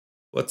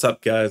What's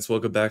up, guys?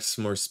 Welcome back to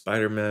some more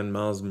Spider-Man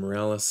Miles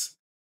Morales.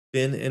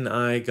 Finn and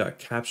I got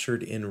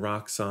captured in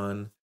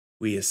Roxxon.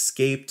 We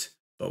escaped,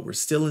 but we're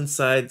still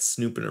inside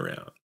snooping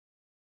around.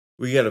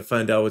 We gotta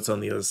find out what's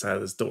on the other side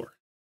of this door.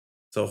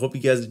 So I hope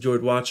you guys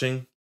enjoyed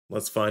watching.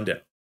 Let's find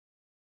out.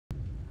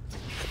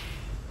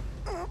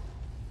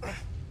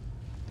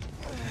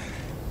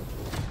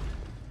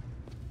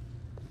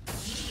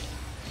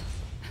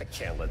 I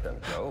can't let them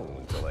go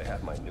until I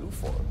have my new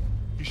form.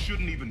 You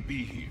shouldn't even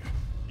be here.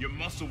 Your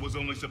muscle was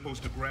only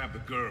supposed to grab the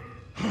girl.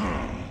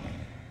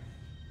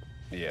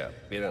 Yeah,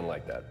 he didn't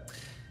like that.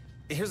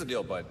 Here's the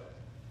deal, bud.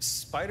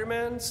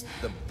 Spider-Man's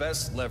the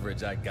best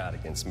leverage I got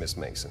against Miss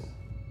Mason.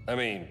 I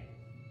mean,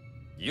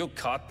 you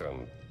caught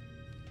them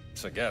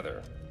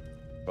together.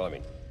 Well, I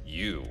mean,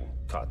 you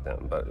caught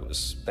them, but it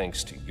was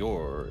thanks to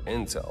your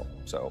intel.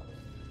 So,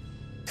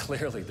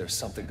 clearly there's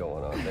something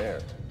going on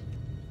there.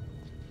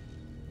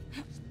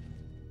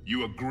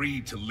 You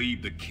agreed to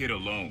leave the kid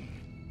alone.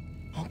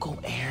 Uncle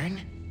Aaron?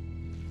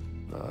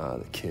 Ah,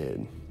 the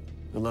kid.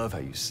 I love how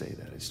you say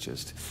that. It's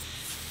just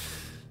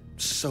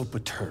so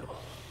paternal.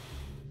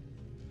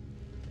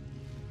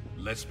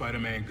 Let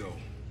Spider-Man go,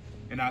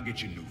 and I'll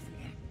get your new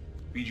form.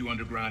 Feed you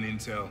underground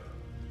intel,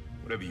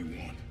 whatever you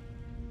want.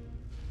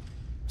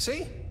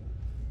 See?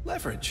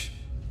 Leverage.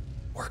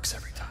 Works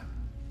every time.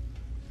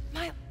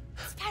 Miles,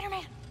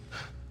 Spider-Man.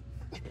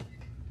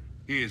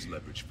 Here's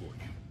leverage for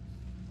you.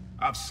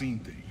 I've seen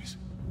things.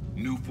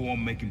 New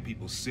form making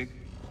people sick.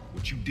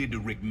 What you did to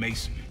Rick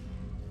Mason.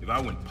 If I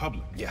went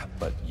public... Yeah,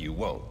 but you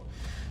won't.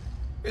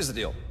 Here's the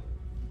deal.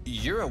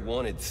 You're a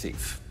wanted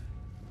thief.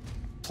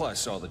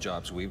 Plus all the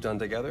jobs we've done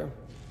together.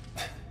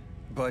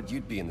 But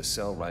you'd be in the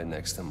cell right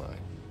next to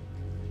mine.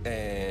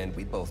 And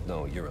we both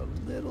know you're a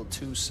little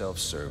too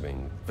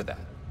self-serving for that.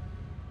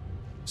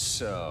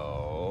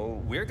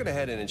 So, we're gonna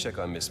head in and check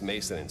on Miss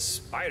Mason and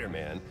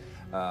Spider-Man.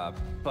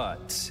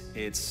 But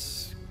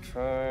it's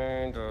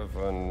kind of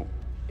an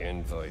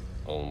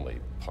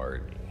invite-only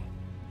party.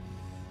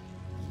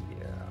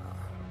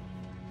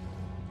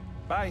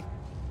 Bye.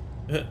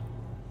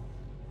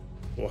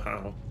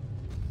 Wow.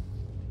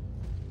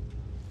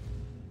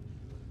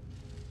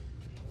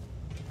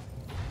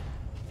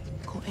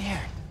 Uncle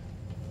Aaron.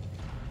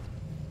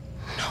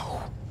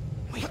 No.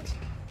 Wait.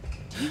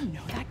 Do you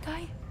know that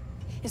guy?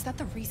 Is that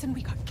the reason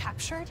we got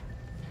captured?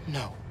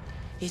 No.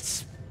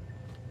 It's...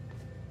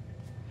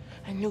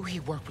 I knew he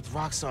worked with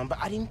Roxxon, but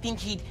I didn't think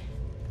he'd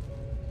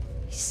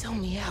sell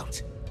me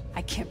out.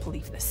 I can't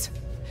believe this.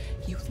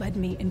 You led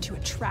me into a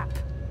trap.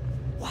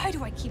 Why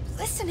do I keep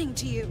listening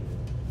to you?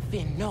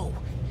 Finn, no.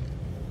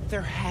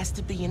 There has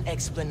to be an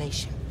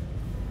explanation.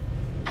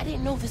 I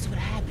didn't know this would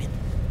happen.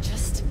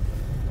 Just say it.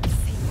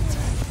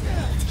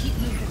 Let's keep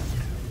moving.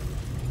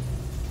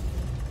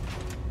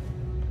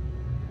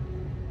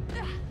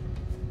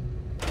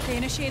 They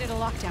initiated a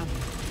lockdown.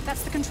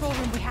 That's the control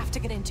room we have to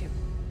get into.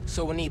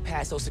 So we'll need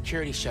past those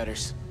security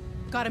shutters.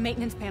 Got a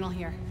maintenance panel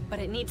here, but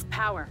it needs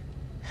power.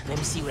 Let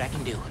me see what I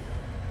can do.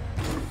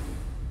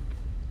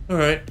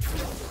 Alright.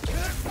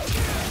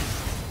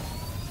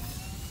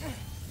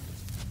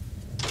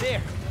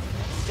 There!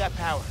 We got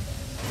power.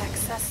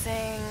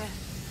 Accessing...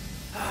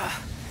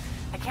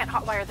 I can't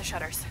hotwire the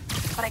shutters,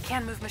 but I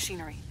can move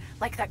machinery,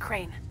 like that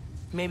crane.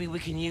 Maybe we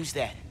can use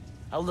that.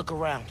 I'll look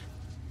around.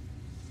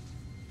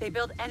 They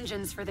build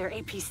engines for their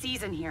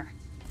APCs in here.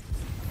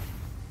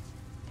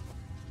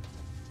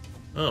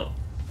 Oh.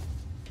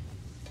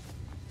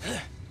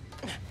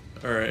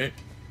 Alright.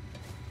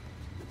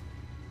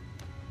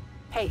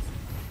 Hey,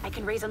 I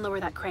can raise and lower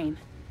that crane.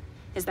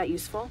 Is that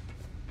useful?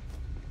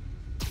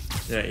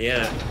 Not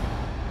yet.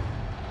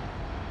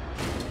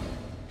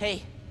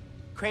 Hey,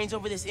 crane's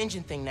over this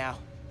engine thing now.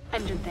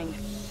 Engine thing.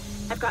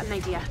 I've got an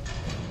idea.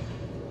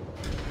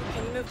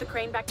 Can you move the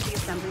crane back to the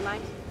assembly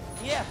line?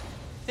 Yeah,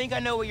 think I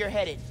know where you're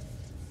headed.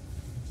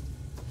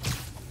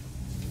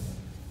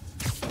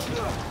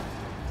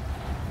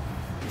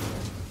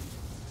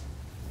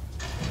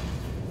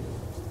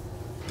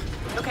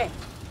 Okay,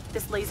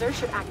 this laser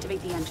should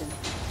activate the engine.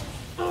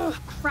 Ugh,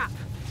 crap.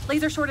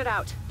 Laser shorted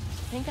out.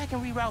 Think I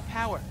can reroute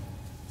power.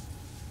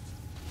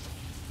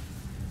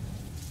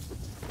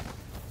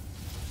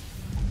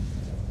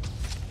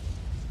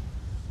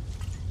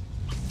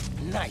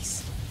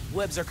 Nice.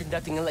 Webs are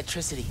conducting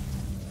electricity.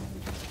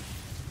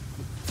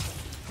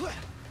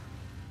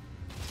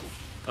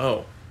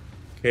 Oh.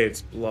 Okay,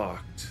 it's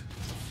blocked.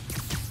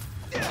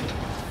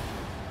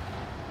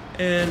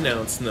 And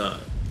now it's not.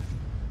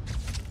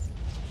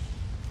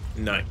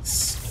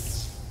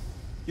 Nice.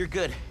 You're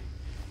good.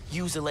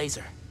 Use a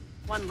laser.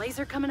 One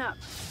laser coming up.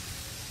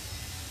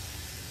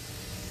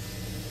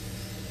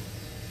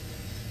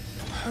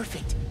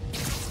 Perfect.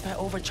 If I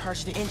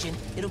overcharge the engine,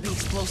 it'll be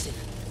explosive.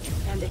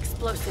 And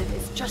explosive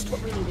is just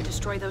what we need to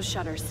destroy those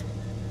shutters.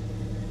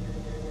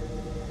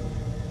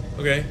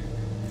 Okay.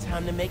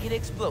 Time to make it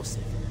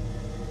explosive.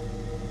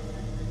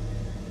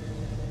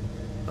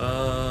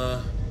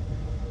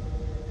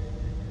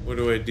 What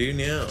do I do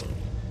now?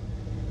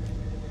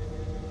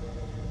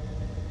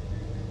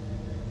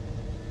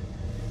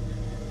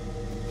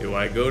 Do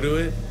I go to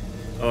it?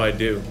 Oh, I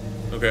do.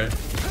 Okay.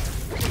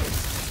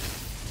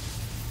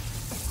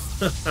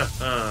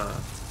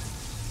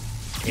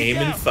 Aim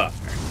and fire.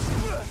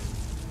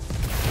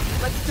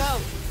 Let's go.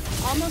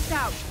 Almost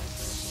out.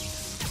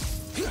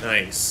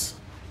 Nice.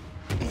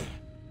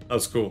 That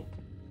was cool.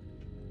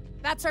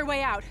 That's our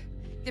way out.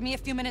 Give me a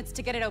few minutes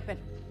to get it open.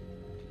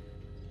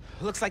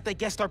 Looks like they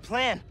guessed our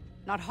plan.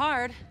 Not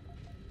hard.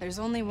 There's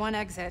only one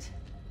exit.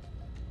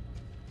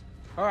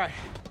 All right,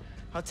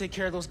 I'll take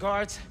care of those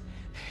guards.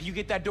 You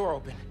get that door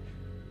open.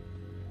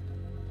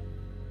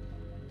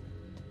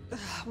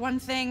 One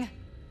thing.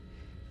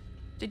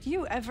 Did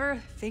you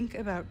ever think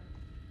about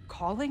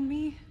calling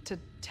me to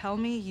tell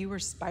me you were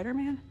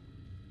Spider-Man?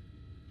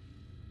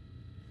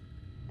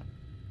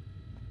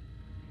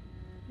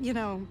 You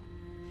know,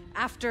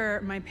 after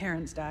my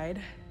parents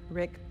died,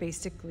 Rick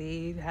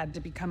basically had to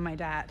become my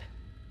dad.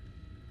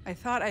 I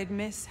thought I'd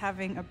miss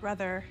having a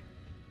brother,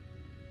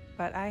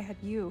 but I had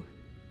you.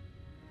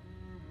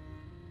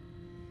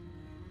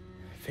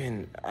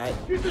 Finn,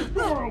 Get this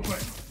door open!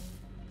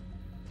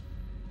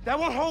 that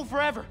won't hold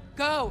forever.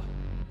 Go!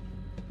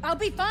 I'll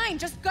be fine,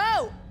 just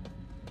go!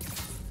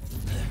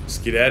 Let's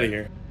get out of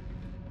here.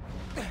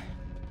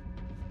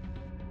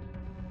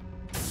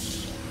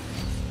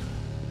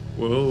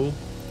 Whoa.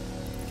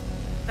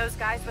 Those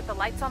guys with the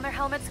lights on their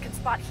helmets can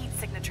spot heat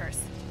signatures.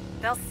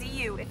 They'll see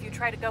you if you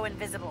try to go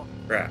invisible.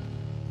 Crap.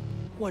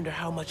 Wonder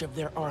how much of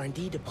their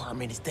R&D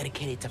department is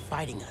dedicated to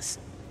fighting us.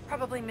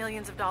 Probably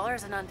millions of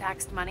dollars in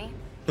untaxed money.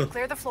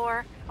 Clear the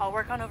floor. I'll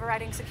work on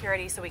overriding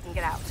security so we can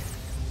get out.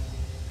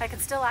 I can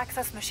still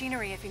access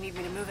machinery if you need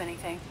me to move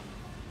anything.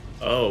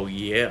 Oh,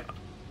 yeah.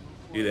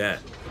 Do that.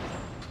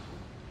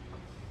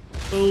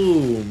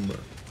 Boom.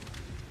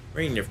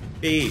 Right in your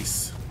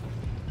face.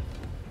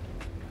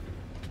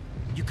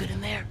 You good in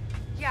there?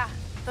 Yeah,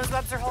 those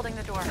webs are holding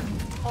the door.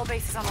 Whole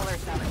base is on alert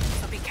though,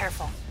 so be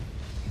careful.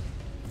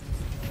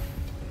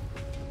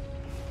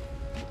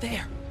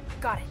 There.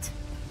 Got it.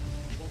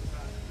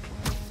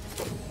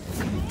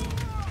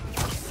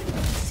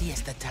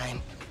 Siesta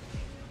time.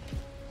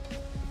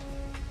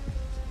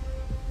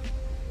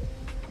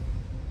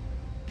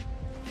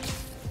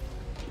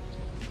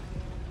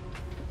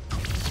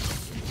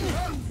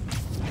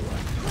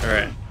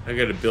 Alright, I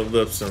gotta build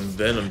up some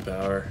venom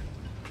power.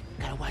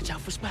 Gotta watch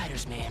out for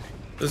spiders, man.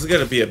 There's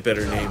gotta be a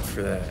better name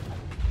for that.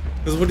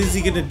 Because what is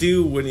he gonna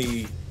do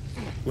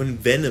when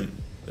Venom?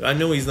 I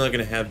know he's not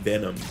gonna have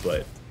Venom,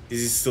 but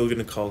is he still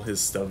gonna call his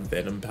stuff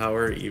Venom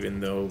power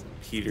even though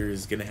Peter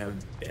is gonna have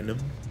Venom?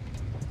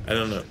 I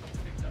don't know.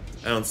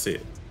 I don't see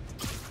it.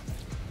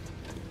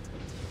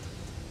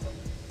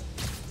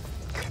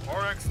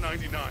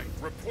 RX-99,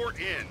 report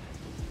in.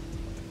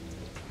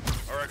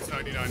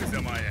 RX-99 is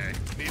MIA.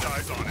 Need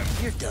eyes on him.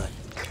 You're done.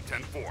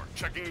 10-4,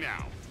 checking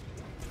now.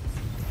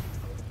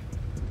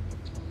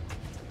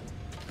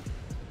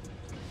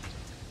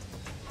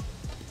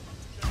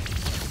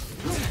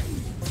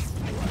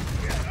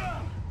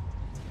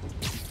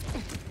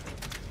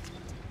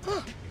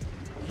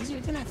 Easier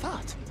than I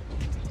thought.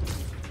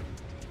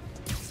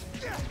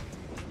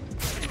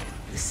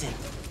 Listen,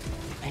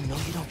 I know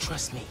you don't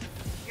trust me.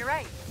 You're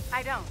right,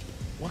 I don't.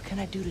 What can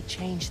I do to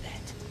change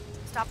that?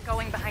 Stop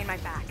going behind my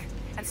back.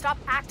 And stop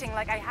acting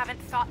like I haven't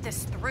thought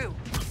this through.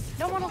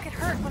 No one will get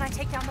hurt when I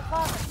take down the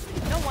plaza.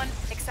 No one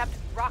except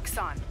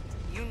Roxxon.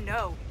 You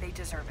know they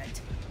deserve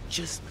it.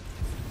 Just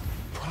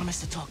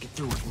promise to talk it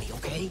through with me,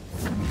 okay?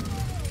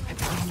 I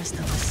promise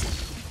to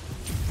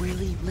listen.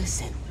 Really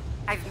listen.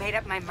 I've made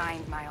up my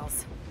mind,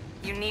 Miles.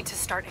 You need to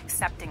start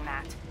accepting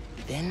that.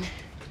 Then,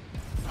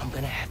 I'm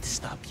gonna have to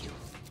stop you.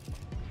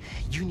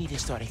 You need to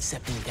start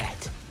accepting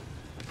that.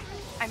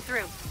 I'm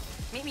through.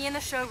 Meet me in the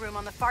showroom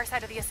on the far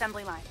side of the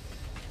assembly line.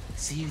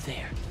 See you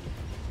there.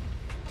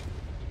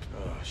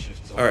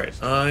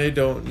 Alright, I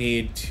don't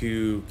need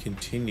to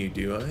continue,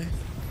 do I?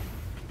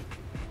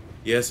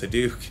 Yes, I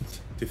do.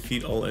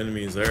 Defeat all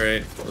enemies.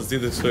 Alright, let's do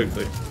this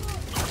quickly.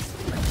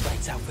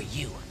 Lights out for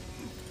you.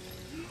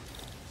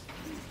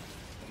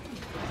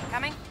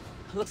 Coming?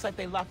 Looks like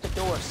they locked the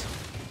doors.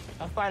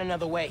 I'll find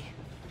another way.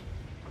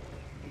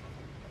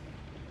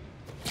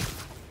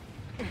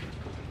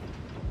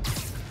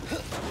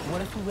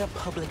 What if we went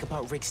public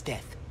about Rick's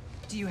death?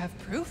 Do you have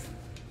proof?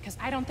 Because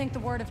I don't think the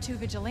word of two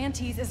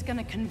vigilantes is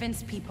gonna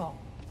convince people.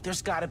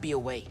 There's gotta be a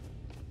way.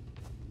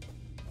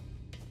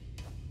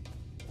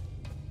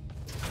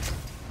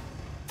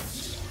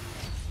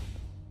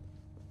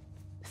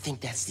 I think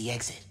that's the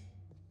exit.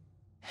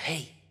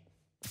 Hey.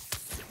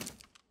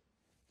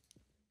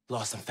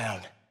 Lost and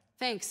found.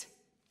 Thanks.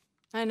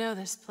 I know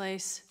this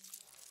place.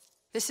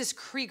 This is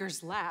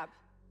Krieger's lab.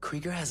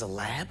 Krieger has a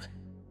lab?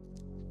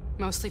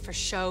 Mostly for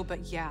show,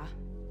 but yeah.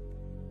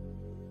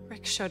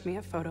 Rick showed me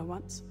a photo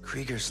once.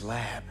 Krieger's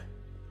lab.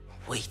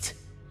 Wait.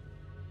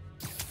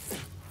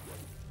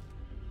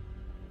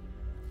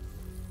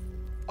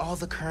 All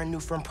the current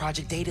Newform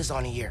project data's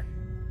on here.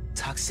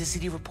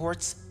 Toxicity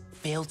reports,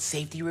 failed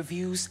safety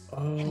reviews,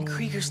 and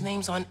Krieger's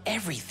name's on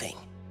everything.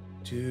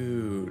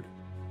 Dude.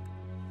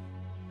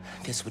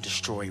 This would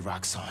destroy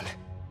Roxxon.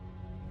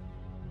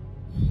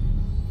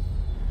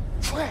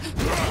 Oh,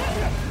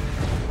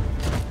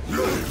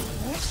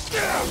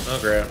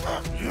 crap.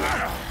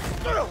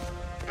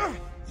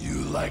 You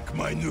like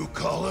my new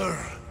color?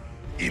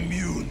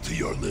 Immune to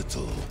your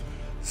little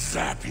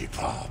zappy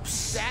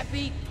pops.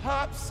 Zappy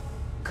Pops?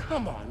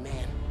 Come on,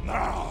 man.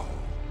 Now,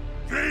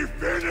 we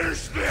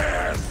finish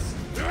this!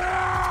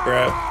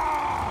 Crap.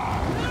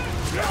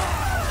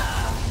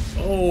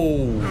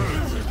 Oh.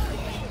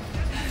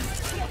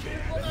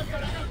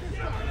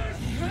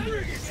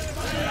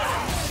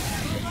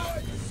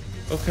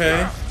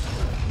 Okay.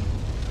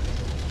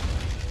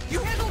 You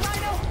handle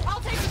Rhino,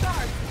 I'll take the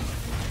guard.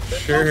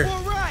 Sure. Go for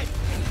a ride.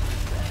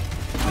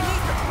 We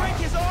need to break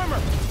his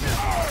armor.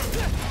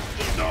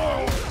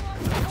 No!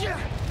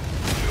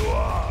 You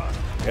are.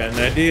 Got an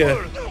idea.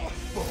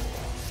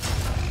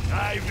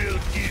 I will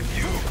give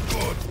you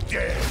good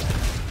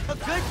death. A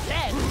good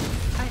dead.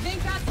 I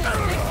think that's a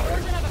sick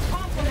version of a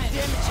compliment.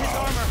 Damage his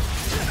armor.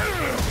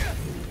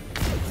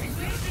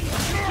 You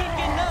keep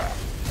getting up.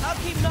 I'll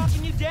keep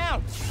knocking you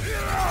down.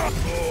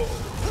 Oh,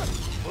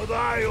 but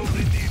I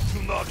only need to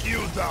knock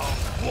you down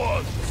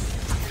once.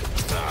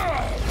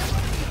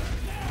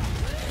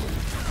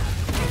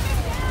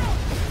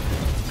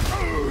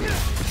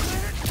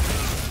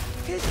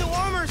 His new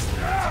armor's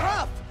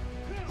tough.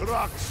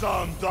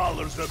 Roxxon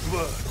dollars at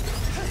work.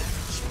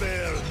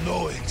 Spare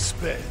no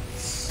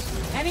expense.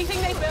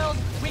 Anything they build,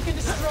 we can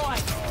destroy.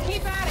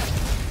 Keep at it.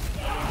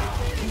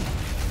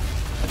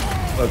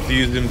 Let's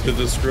use him to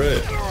destroy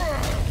it.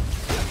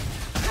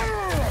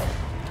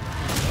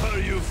 Are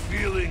you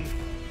feeling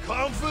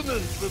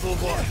confident, little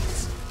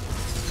ones?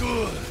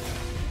 Good.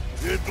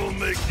 It'll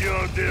make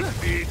your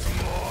defeat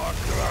more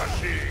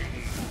crushing.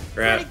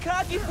 Crap. Pretty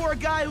cocky for a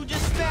guy who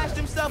just smashed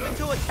himself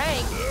into a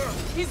tank.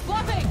 He's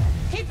bluffing.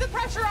 Keep the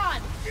pressure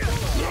on.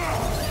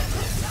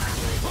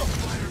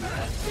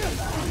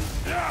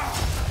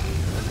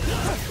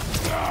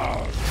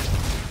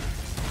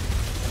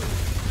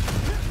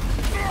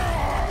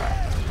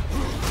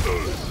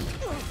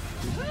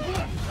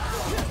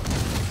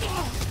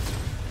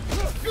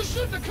 You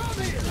shouldn't have come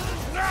here!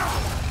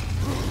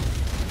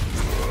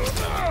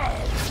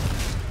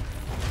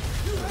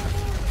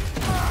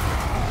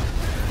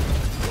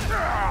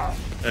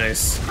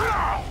 Nice.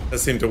 That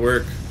seemed to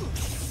work.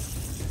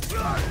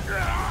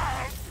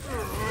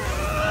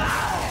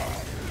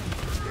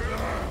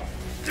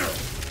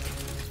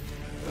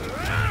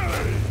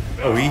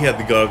 Oh, he had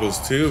the goggles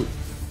too.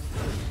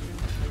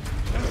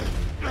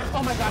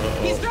 Oh my god,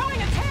 he's throwing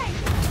a tank!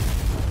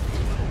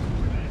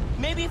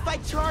 Maybe if I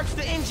charge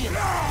the engine.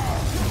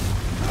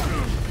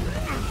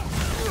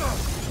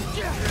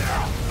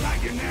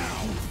 Like it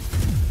now!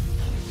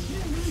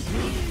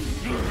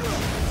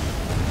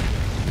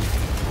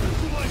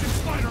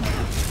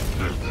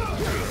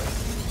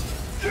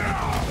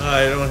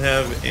 I don't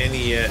have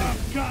any yet.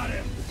 Got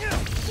him!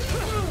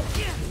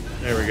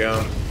 There we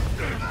go.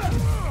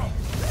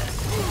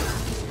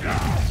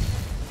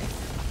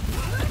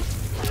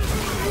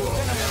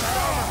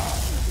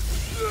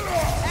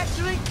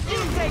 Actually, you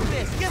take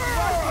this. Get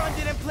Roxxon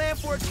didn't plan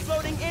for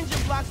exploding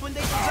engine blocks when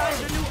they designed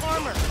their new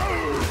armor.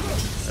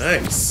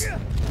 Nice. You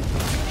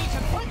need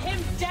to put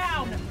him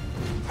down.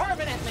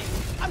 Permanently.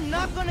 I'm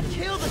not gonna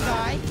kill the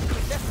guy.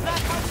 That's not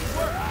how it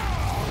works.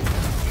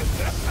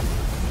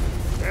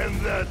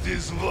 And that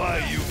is why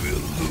you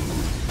will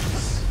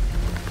lose.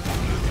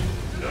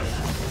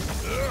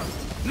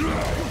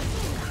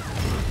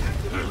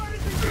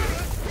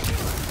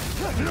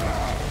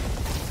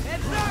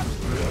 Heads up!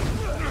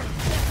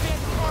 That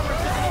fancy armor's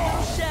looking a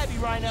little shabby,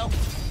 Rhino.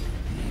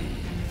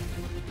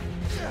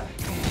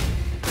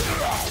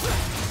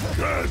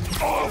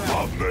 Get off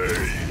of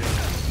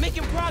me!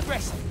 Making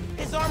progress.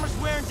 His armor's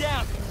wearing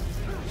down.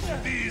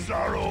 These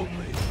are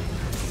only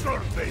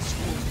surface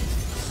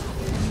wounds.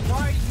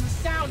 Why do you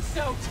sound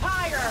so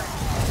tired?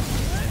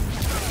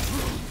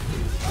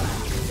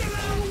 Get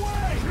out of the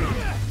way!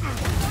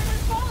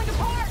 It's falling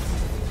apart!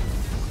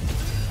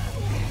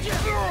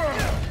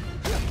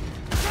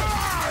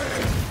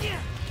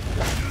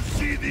 You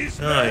see these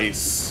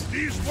Nice. men?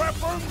 These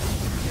weapons?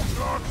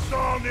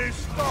 Roxxon is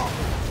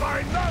stopped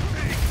by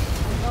nothing!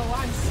 Oh,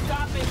 I'm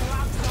stopping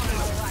Roxxon,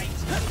 all right.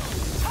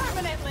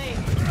 Permanently!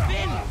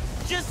 Finn,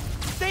 just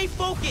stay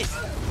focused.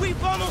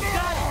 We've almost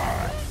got it.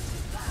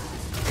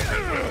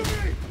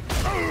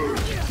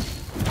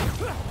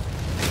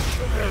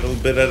 A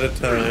little bit at a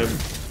time.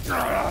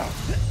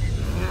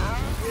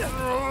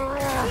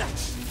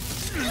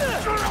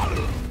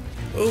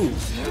 Oh.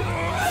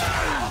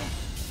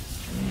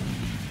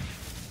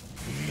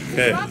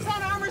 Okay,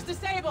 Roxxon armor's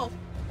disabled.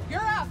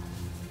 You're up.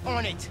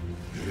 On it.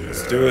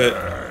 let's do it.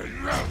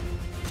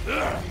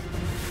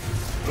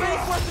 Ready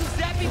for some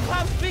zappy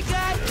pops, big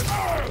guy?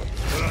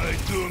 I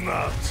do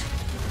not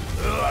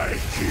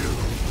like you.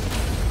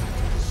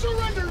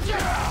 Surrender,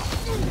 Jack!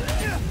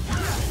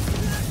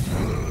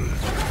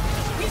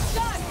 He's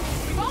done.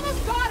 We've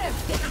almost got him.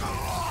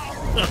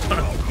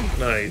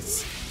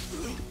 Nice.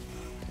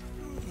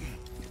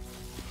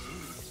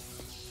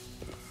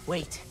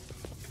 Wait.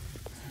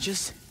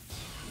 Just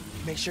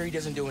make sure he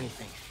doesn't do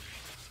anything.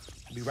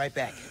 I'll be right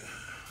back.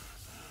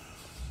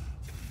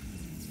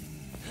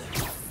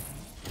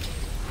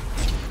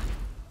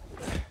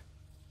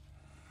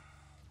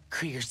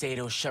 Krieger's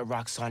data will shut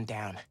Roxxon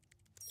down.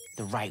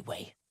 The right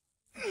way.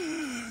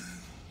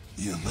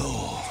 You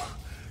know,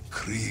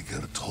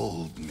 Krieger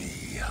told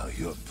me how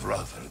your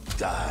brother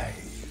died.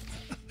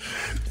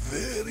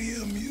 Very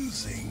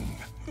amusing.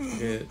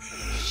 It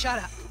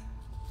Shut up.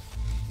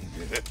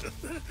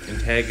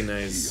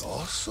 antagonized. He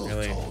also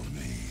really. told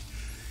me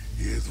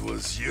it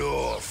was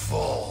your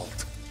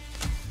fault.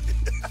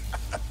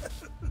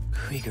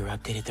 Krieger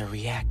updated the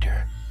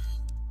reactor.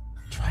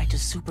 Tried to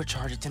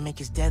supercharge it to make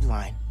his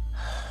deadline.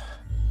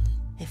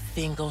 If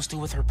Finn goes through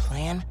with her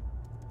plan...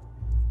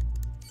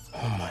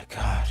 Oh my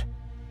god.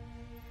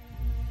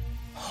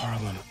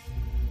 Harlem.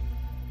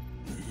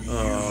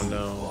 Oh You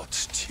no.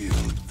 watched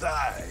him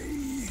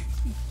die.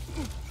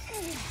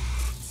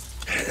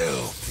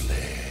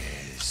 Helpless.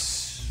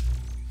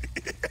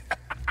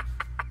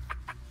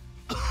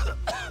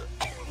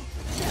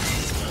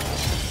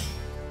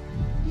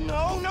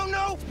 No, no,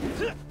 no!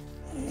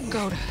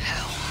 Go to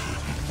hell.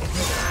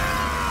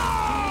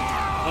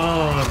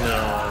 Oh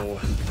no.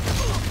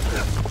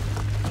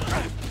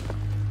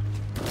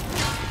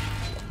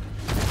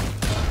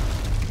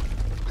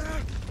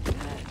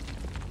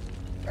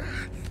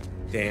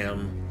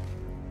 Damn.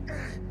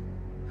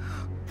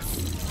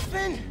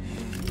 Finn!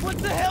 What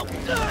the hell?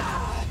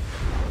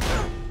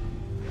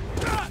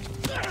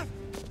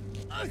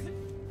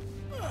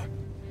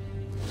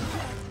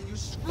 You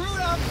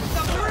screwed up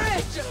the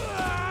bridge!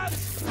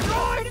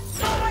 Destroyed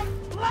my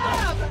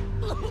lab!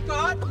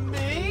 Got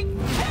me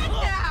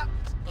kidnapped!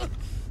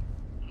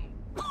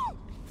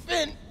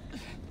 Finn!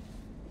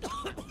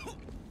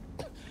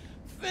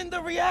 Finn,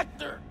 the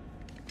reactor!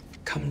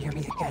 Come near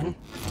me again.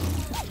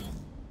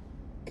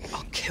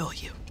 I'll kill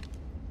you.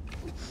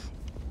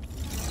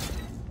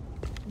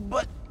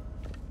 But...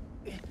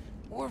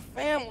 we're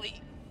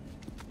family.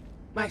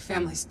 My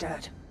family's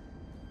dead.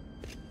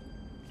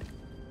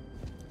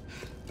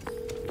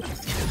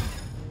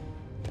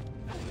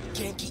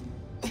 Genki.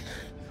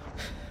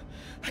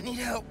 I need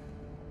help.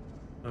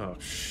 Oh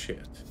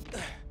shit.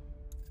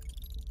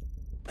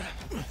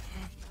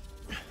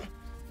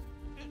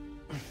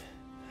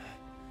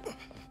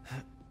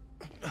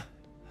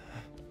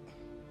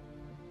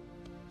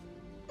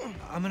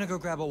 I'm gonna go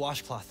grab a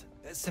washcloth,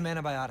 some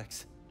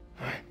antibiotics.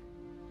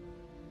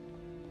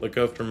 Look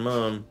out for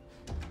Mom.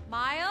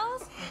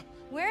 Miles?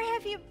 Where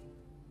have you...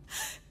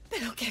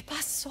 ¿Pero qué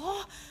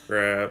pasó?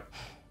 Crap.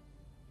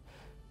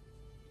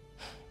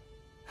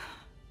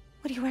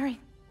 What are you wearing?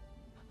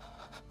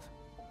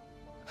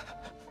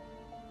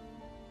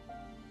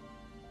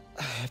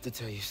 I have to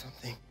tell you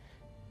something.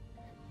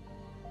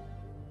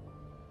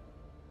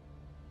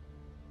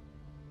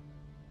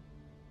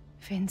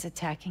 Finn's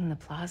attacking the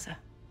plaza.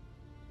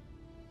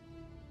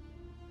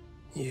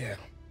 Yeah.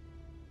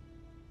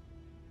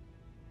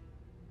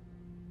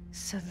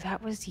 So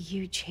that was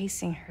you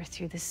chasing her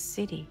through the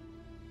city.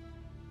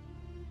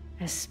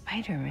 As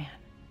Spider-Man.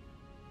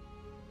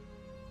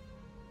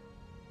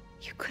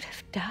 You could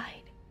have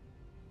died.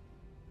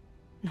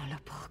 No lo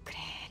puedo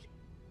creer.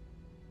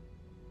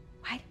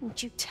 Why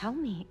didn't you tell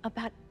me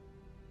about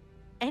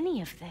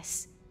any of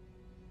this?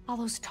 All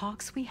those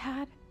talks we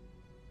had?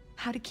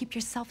 How to keep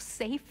yourself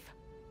safe?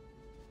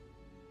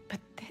 But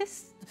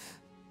this...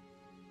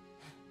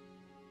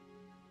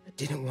 I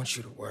didn't want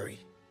you to worry.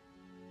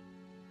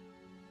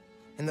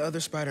 And the other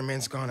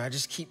Spider-Man's gone. I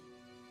just keep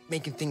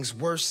making things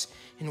worse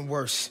and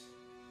worse.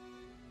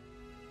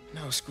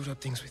 Now I screwed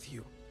up things with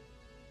you.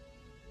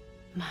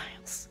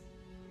 Miles.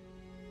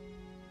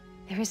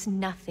 There is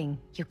nothing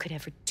you could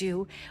ever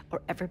do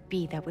or ever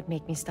be that would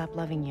make me stop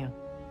loving you.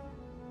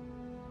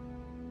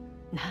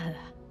 Nada.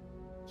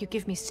 You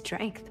give me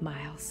strength,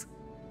 Miles.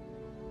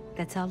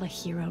 That's all a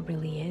hero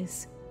really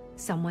is.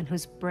 Someone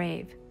who's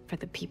brave for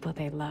the people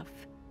they love.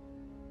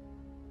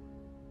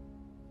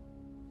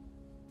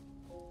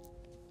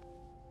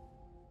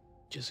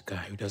 Just a guy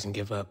who doesn't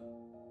give up.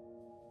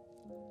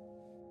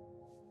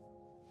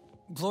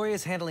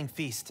 Gloria's handling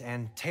Feast,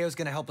 and Teo's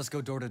gonna help us go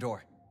door to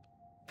door.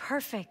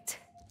 Perfect.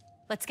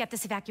 Let's get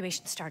this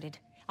evacuation started.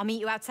 I'll meet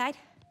you outside.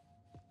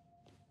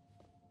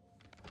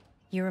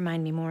 You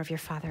remind me more of your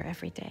father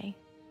every day.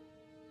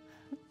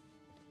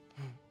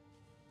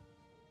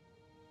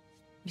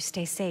 You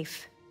stay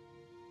safe.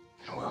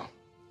 I will.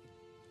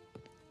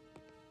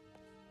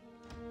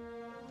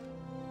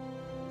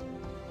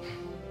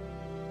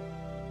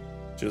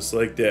 Just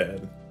like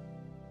Dad.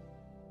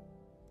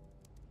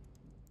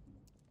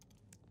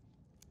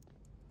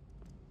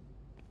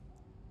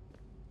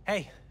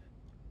 Hey,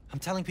 I'm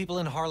telling people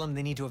in Harlem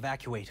they need to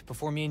evacuate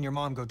before me and your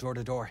mom go door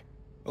to door.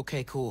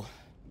 Okay, cool.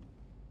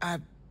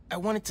 I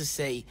wanted to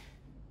say,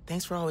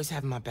 thanks for always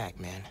having my back,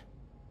 man.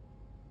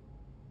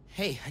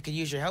 Hey, I could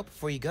use your help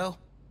before you go.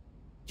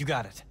 You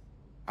got it.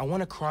 I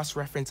want to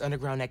cross-reference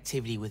underground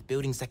activity with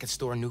buildings that could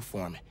store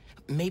Nuform.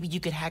 Maybe you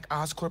could hack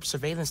Oscorp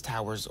surveillance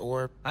towers,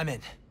 or... I'm in.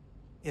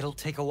 It'll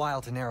take a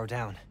while to narrow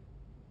down.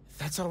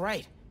 That's all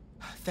right.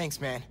 Thanks,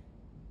 man.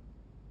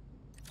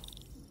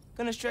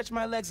 Gonna stretch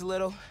my legs a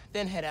little,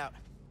 then head out.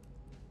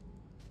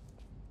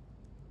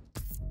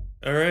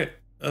 Alright,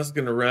 that's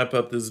gonna wrap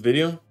up this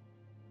video.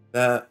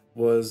 That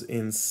was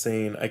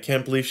insane. I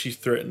can't believe she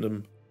threatened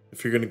him.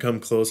 If you're gonna come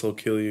close, I'll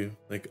kill you.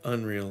 Like,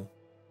 unreal.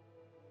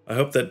 I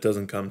hope that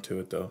doesn't come to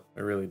it, though.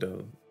 I really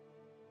don't.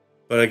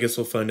 But I guess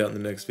we'll find out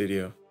in the next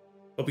video.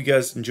 Hope you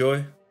guys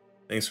enjoy.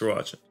 Thanks for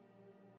watching.